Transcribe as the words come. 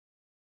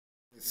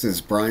This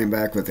is Brian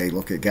back with a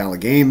look at Gala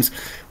games.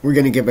 We're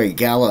going to give a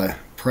Gala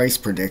price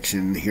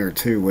prediction here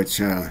too, which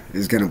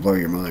is going to blow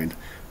your mind.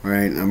 All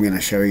right, I'm going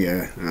to show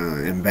you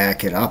and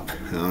back it up.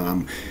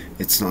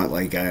 It's not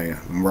like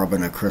I'm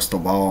rubbing a crystal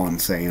ball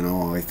and saying,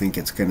 "Oh, I think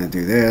it's going to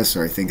do this"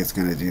 or "I think it's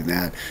going to do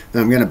that."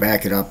 No, I'm going to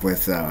back it up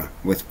with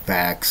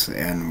facts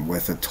and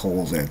with a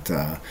tool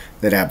that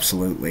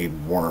absolutely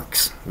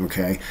works.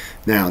 Okay.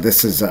 Now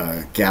this is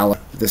Gala.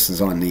 This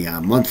is on the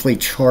monthly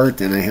chart,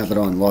 and I have it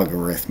on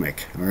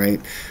logarithmic. All right.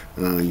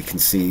 You can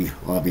see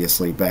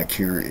obviously back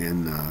here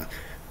in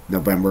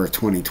November of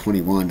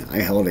 2021, I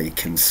held a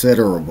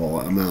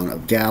considerable amount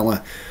of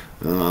Gala.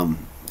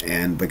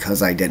 And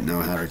because I didn't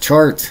know how to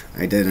chart,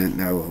 I didn't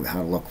know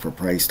how to look for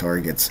price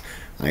targets,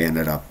 I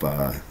ended up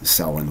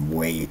selling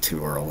way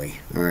too early.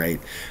 All right,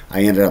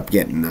 I ended up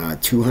getting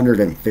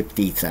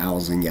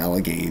 250,000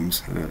 Gala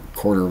games,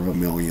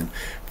 $250,000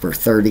 for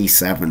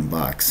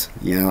 $37.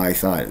 You know, I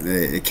thought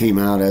it came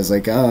out as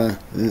like, this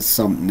is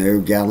something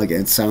new. Gala,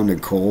 it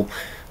sounded cool,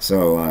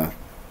 so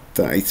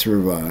I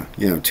threw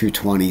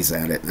 220s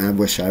at it, and I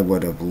wish I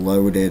would have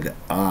loaded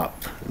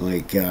up.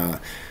 Like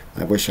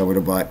I wish I would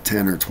have bought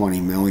 10 or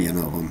 20 million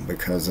of them,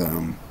 because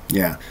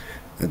I'd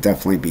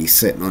definitely be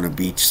sitting on a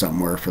beach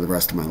somewhere for the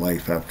rest of my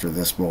life after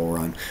this bull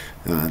run.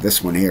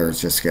 This one here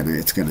is just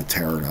it's gonna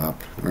tear it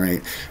up. All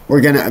right,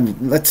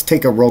 let's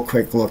take a real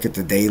quick look at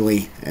the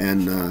daily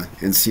and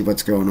see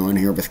what's going on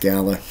here with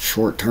Gala.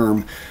 Short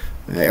term,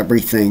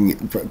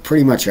 everything,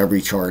 pretty much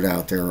every chart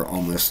out there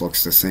almost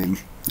looks the same.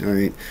 All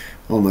right,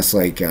 almost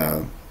like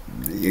mirroring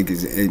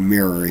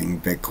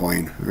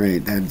Bitcoin,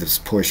 right? Had this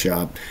push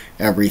up,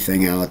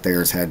 everything out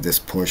there's had this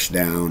push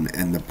down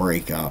and the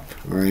break up,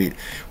 right?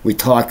 We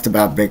talked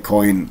about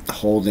Bitcoin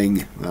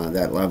holding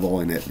that level,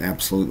 and it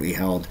absolutely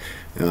held.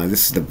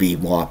 This is the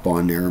VWAP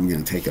on there. I'm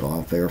going to take it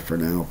off there for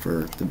now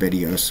for the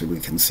video so we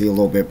can see a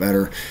little bit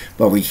better.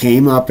 But we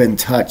came up and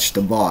touched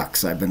the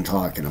box I've been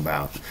talking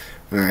about.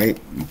 All right,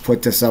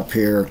 put this up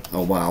here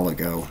a while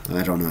ago.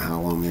 I don't know how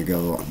long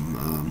ago,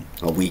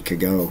 a week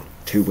ago,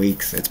 2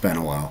 weeks. It's been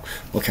a while.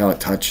 Look how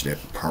it touched it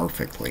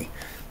perfectly.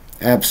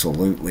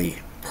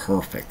 Absolutely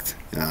perfect.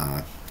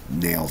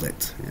 Nailed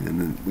it. And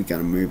then we got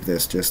to move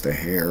this just a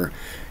hair.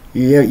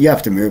 You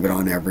have to move it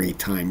on every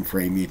time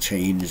frame you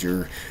change.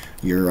 Your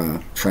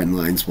trend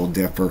lines will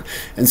differ.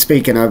 And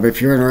speaking of,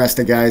 if you're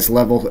interested, guys,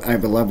 I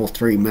have a level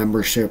 3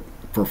 membership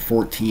for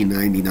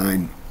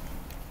 $14.99.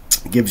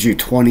 Gives you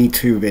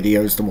 22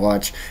 videos to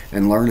watch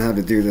and learn how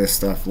to do this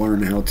stuff.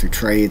 Learn how to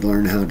trade,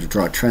 learn how to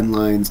draw trend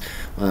lines,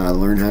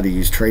 learn how to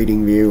use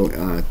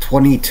TradingView.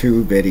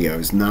 22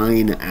 videos,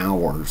 9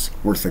 hours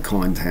worth of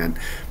content,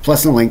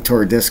 plus a link to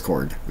our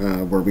Discord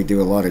where we do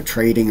a lot of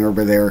trading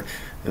over there.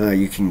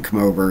 You can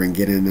come over and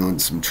get in on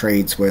some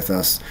trades with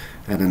us.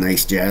 Had a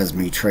nice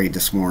Jasmine trade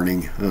this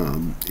morning,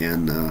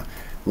 and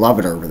love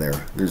it over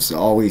there. There's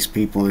always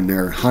people in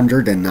there.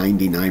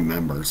 199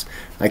 members.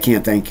 I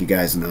can't thank you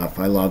guys enough.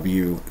 I love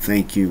you.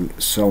 Thank you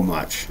so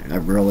much. I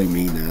really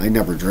mean that. I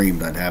never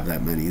dreamed I'd have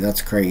that many.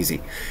 That's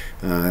crazy.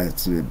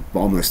 It's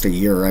almost a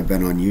year I've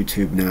been on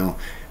YouTube now,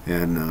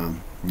 and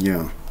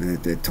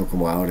it took a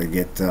while to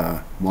get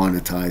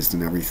monetized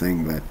and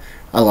everything, but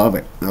I love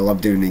it. I love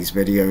doing these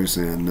videos,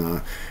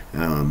 and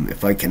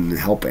if I can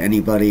help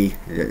anybody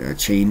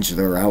change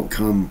their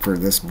outcome for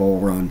this bull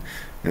run,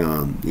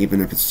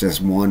 even if it's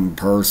just one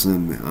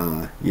person,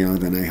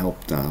 then I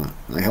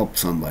helped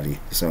somebody.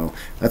 So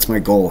that's my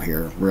goal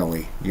here,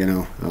 really.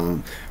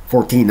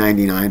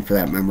 $14.99 for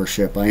that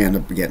membership. I end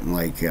up getting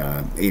like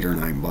 $8 or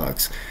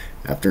 $9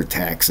 after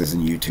taxes,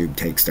 and YouTube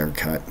takes their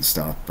cut and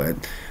stuff. But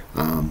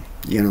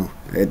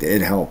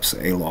it helps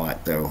a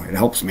lot, though. It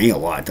helps me a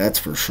lot, that's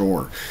for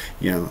sure.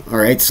 All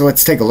right, so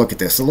let's take a look at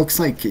this. It looks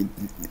like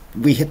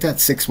we hit that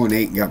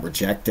 618 and got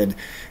rejected.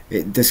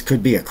 This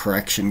could be a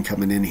correction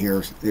coming in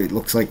here. It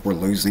looks like we're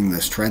losing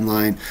this trend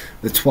line.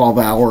 The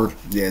 12-hour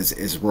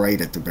is right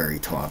at the very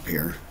top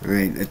here. All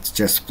right, it's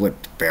just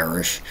flipped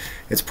bearish.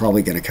 It's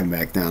probably going to come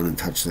back down and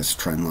touch this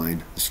trend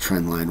line. This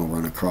trend line will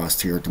run across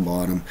here at the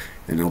bottom,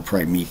 and it'll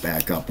probably meet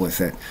back up with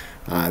it.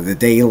 The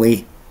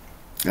daily,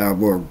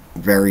 we're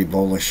very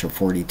bullish of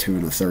 42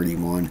 and a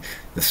 31.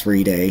 The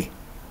 3-day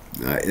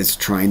is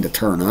trying to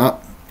turn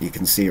up. You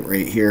can see it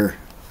right here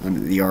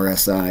under the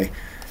RSI.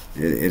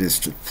 It is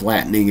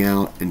flattening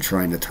out and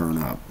trying to turn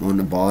up. On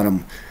the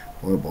bottom,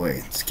 oh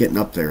boy, it's getting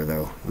up there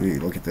though.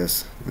 Look at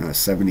this,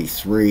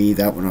 73.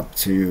 That went up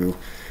to,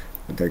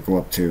 what did that go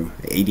up to?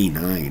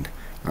 89.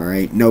 All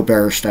right, no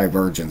bearish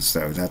divergence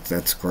though.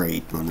 That's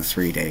great on the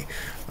 3-day.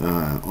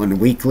 On the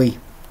weekly,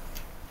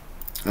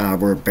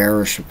 we're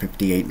bearish of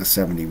 58 and a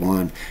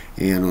 71,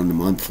 and on the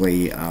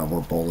monthly,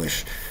 we're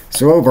bullish.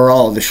 So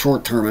overall, the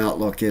short-term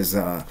outlook is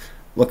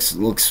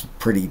looks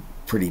pretty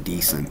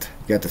decent.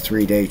 You got the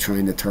 3-day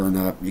trying to turn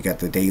up. You got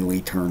the daily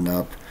turned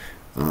up,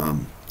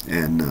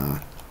 and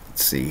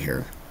let's see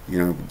here.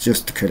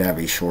 Just could have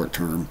a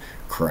short-term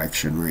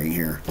correction right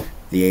here.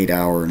 The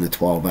 8-hour and the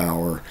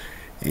 12-hour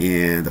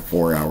and the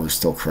 4-hour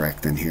still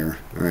correcting here.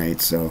 All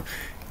right, so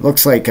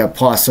looks like a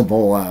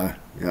possible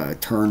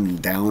turn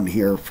down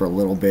here for a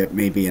little bit,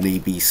 maybe an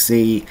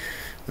ABC,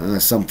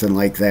 something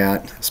like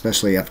that,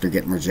 especially after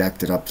getting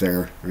rejected up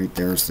there. Right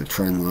there's the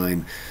trend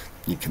line.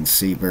 You can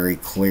see very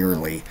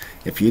clearly.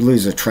 If you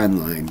lose a trend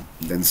line,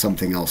 then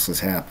something else is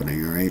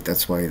happening. All right,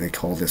 that's why they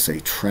call this a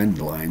trend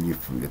line.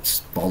 It's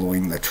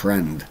following the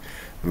trend.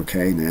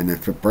 Okay, and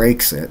if it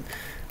breaks it,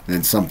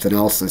 then something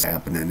else is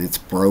happening. It's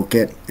broke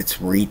it, it's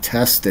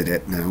retested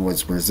it now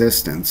as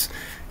resistance.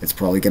 It's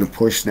probably going to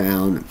push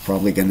down,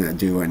 probably going to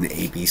do an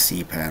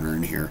ABC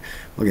pattern here.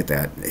 Look at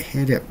that, it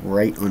hit it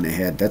right on the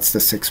head. That's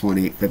the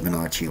 618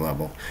 Fibonacci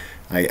level.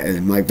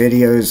 In my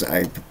videos,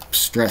 I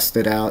stressed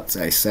it out.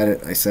 I said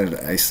it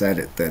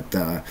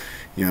that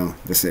you know,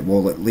 it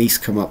will at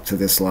least come up to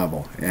this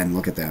level. And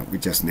look at that, we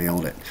just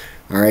nailed it.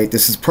 All right,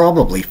 this is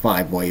probably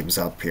 5 waves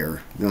up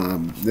here.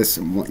 This,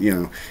 you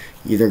know,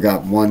 either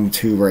got 1,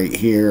 2 right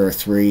here, or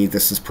 3.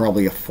 This is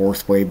probably a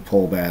 4th wave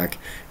pullback,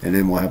 and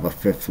then we'll have a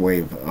 5th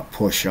wave, a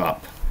push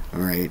up.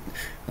 All right,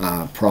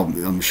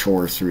 probably I'm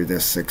sure through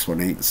this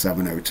 618 and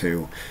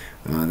 702.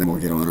 Then we'll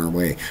get on our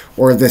way.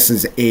 Or this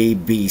is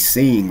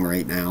ABCing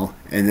right now,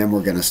 and then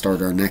we're going to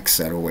start our next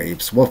set of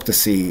waves. We'll have to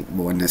see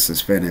when this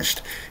is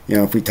finished. You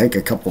know, if we take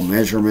a couple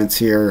measurements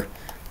here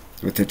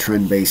with the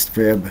trend-based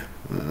fib,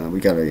 we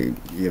got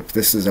if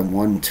this is a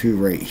 1, 2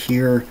 right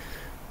here,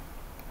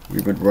 we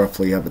would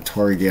roughly have a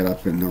target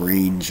up in the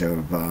range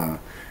of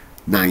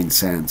 9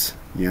 cents.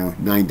 You know,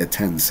 9 to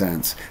 10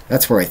 cents.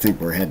 That's where I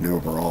think we're heading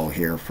overall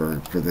here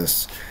for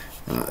this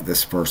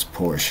this first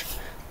push.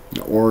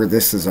 Or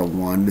this is a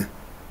 1,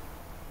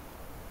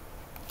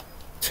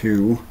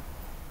 2,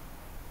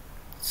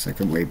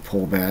 second wave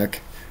pullback,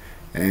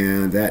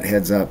 and that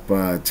heads up to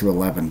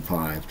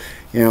 11.5.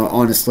 You know,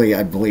 honestly,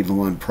 I believe the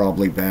one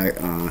probably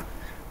back,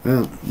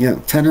 well, you know,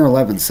 10 or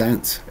 11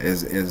 cents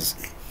is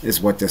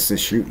what this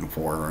is shooting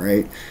for,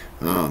 right?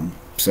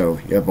 So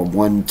you have a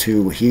 1,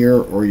 2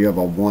 here, or you have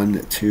a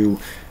 1, 2.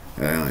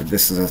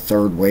 This is a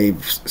 3rd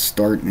wave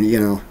starting, you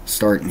know,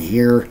 starting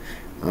here.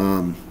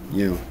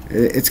 You know,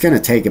 it's going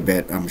to take a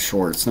bit, I'm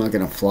sure. It's not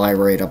going to fly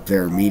right up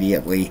there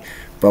immediately,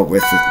 but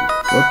with the,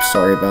 whoops,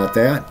 sorry about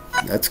that.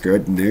 That's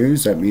good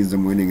news. That means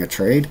I'm winning a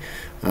trade.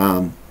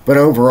 But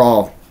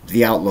overall,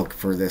 the outlook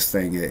for this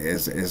thing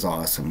is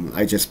awesome.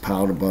 I just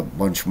piled a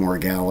bunch more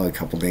Gala a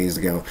couple days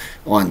ago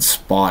on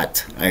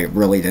spot. I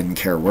really didn't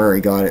care where I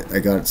got it. I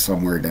got it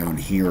somewhere down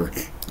here.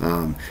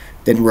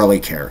 Didn't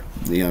really care.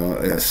 You know,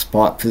 a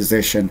spot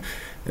position.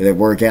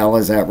 Where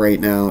Gala's at right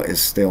now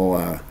is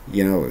still,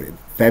 you know,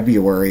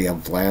 February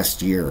of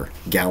last year,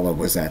 Gala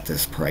was at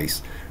this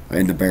price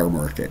in the bear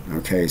market.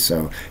 Okay,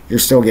 so you're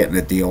still getting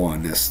a deal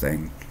on this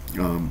thing.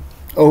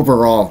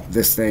 Overall,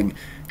 this thing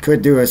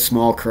could do a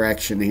small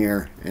correction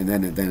here, and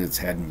then it's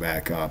heading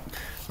back up.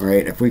 All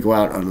right, if we go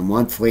out on a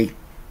monthly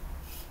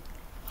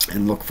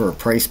and look for a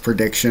price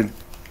prediction,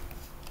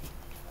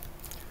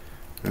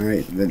 all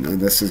right, then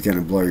this is going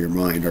to blow your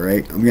mind. All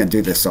right, I'm going to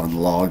do this on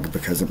log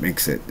because it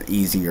makes it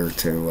easier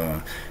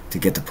to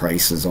get the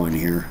prices on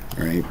here.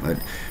 All right, but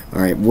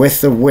all right, with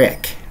the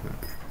wick,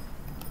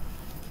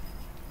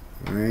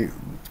 all right,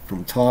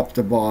 from top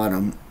to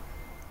bottom,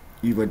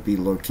 you would be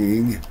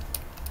looking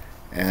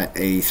at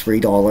a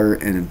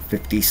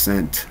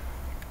 $3.50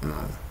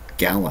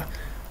 Gala,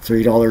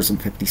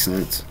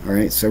 $3.50. All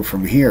right, so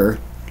from here.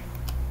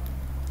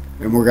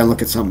 And we're going to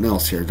look at something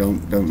else here.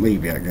 Don't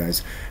leave yet,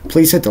 guys.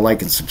 Please hit the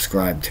like and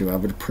subscribe, too. I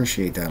would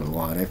appreciate that a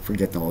lot. I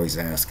forget to always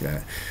ask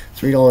that.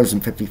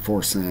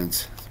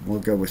 $3.54.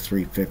 We'll go with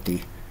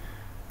 350.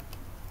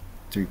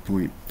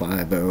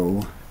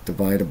 3.50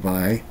 divided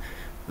by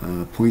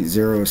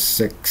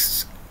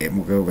 0.06. And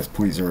we'll go with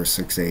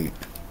 0.068.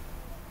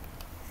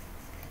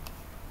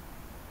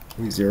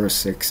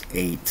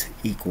 0.068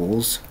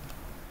 equals,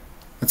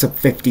 that's a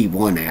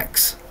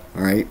 51x.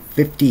 All right,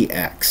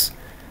 50x.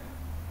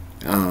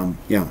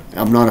 You know,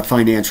 I'm not a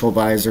financial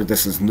advisor.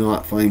 This is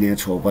not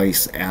financial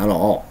advice at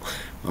all.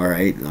 All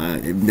right.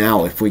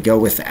 Now, if we go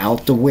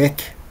without the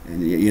wick,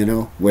 you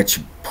know,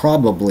 which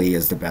probably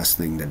is the best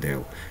thing to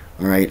do.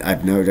 All right.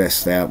 I've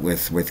noticed that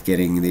with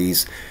getting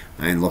these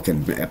and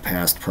looking at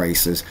past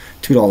prices,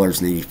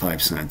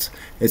 $2.85.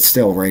 It's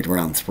still right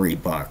around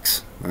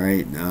 $3. All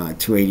right.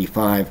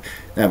 $2.85.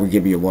 That would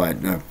give you what?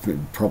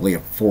 Probably a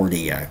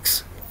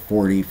 40x,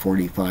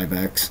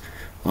 45x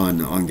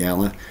on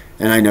Gala.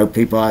 And I know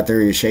people out there,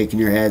 you're shaking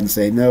your head and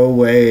say, no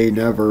way,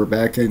 never.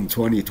 Back in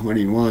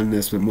 2021,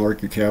 this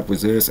market cap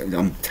was this.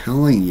 I'm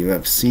telling you,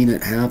 I've seen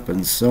it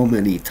happen so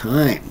many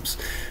times.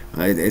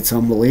 It's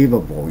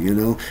unbelievable, you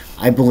know.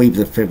 I believe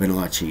the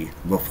Fibonacci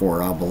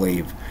before I'll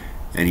believe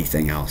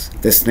anything else.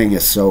 This thing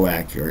is so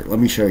accurate. Let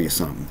me show you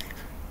something.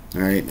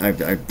 All right,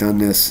 I've done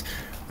this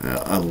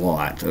a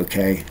lot,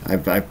 okay?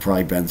 I've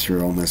probably been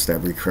through almost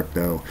every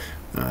crypto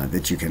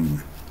that you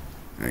can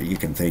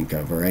think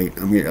of. All right,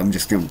 I'm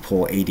just going to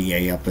pull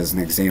ADA up as an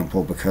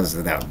example because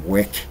of that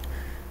wick.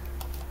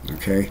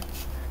 Okay,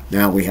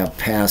 Now we have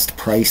past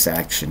price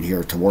action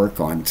here to work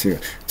on to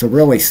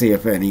really see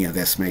if any of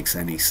this makes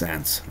any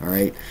sense. All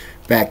right.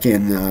 Back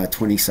in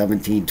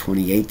 2017,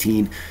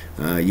 2018,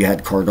 you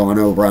had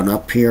Cardano run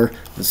up here.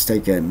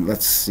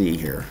 Let's see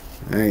here.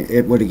 All right,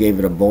 it would have gave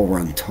it a bull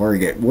run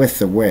target with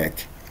the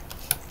wick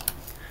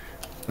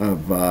of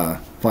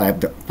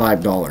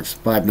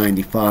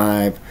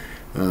 $5.95.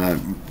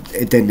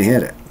 It didn't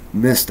hit it,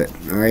 missed it.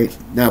 All right.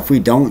 Now if we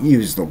don't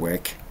use the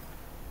wick,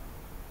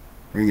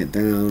 bring it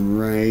down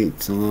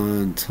right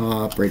on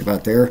top, right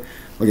about there.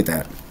 Look at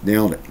that,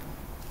 nailed it.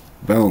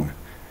 Boom,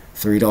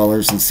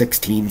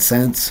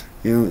 $3.16.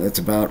 You know, that's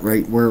about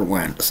right where it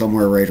went,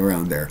 somewhere right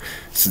around there.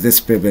 So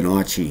this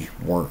Fibonacci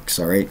works.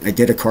 All right. I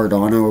did a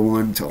Cardano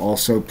one to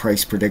also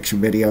price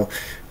prediction video.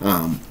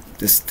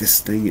 This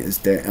thing is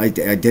there. I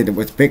did it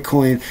with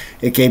Bitcoin.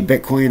 It gave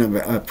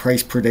Bitcoin a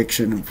price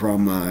prediction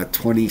from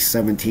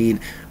 2017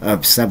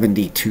 of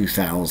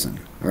 72,000.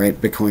 All right,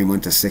 Bitcoin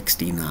went to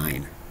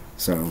 69.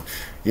 So,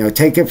 you know,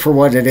 take it for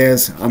what it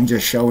is. I'm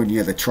just showing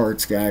you the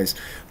charts, guys.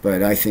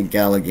 But I think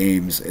Gala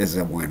Games is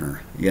a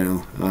winner. You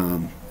know,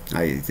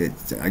 I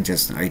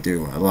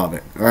do. I love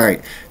it. All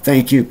right.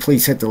 Thank you.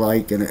 Please hit the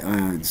like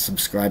and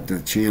subscribe to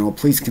the channel.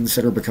 Please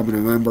consider becoming a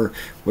member.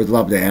 We'd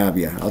love to have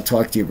you. I'll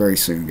talk to you very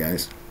soon,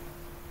 guys.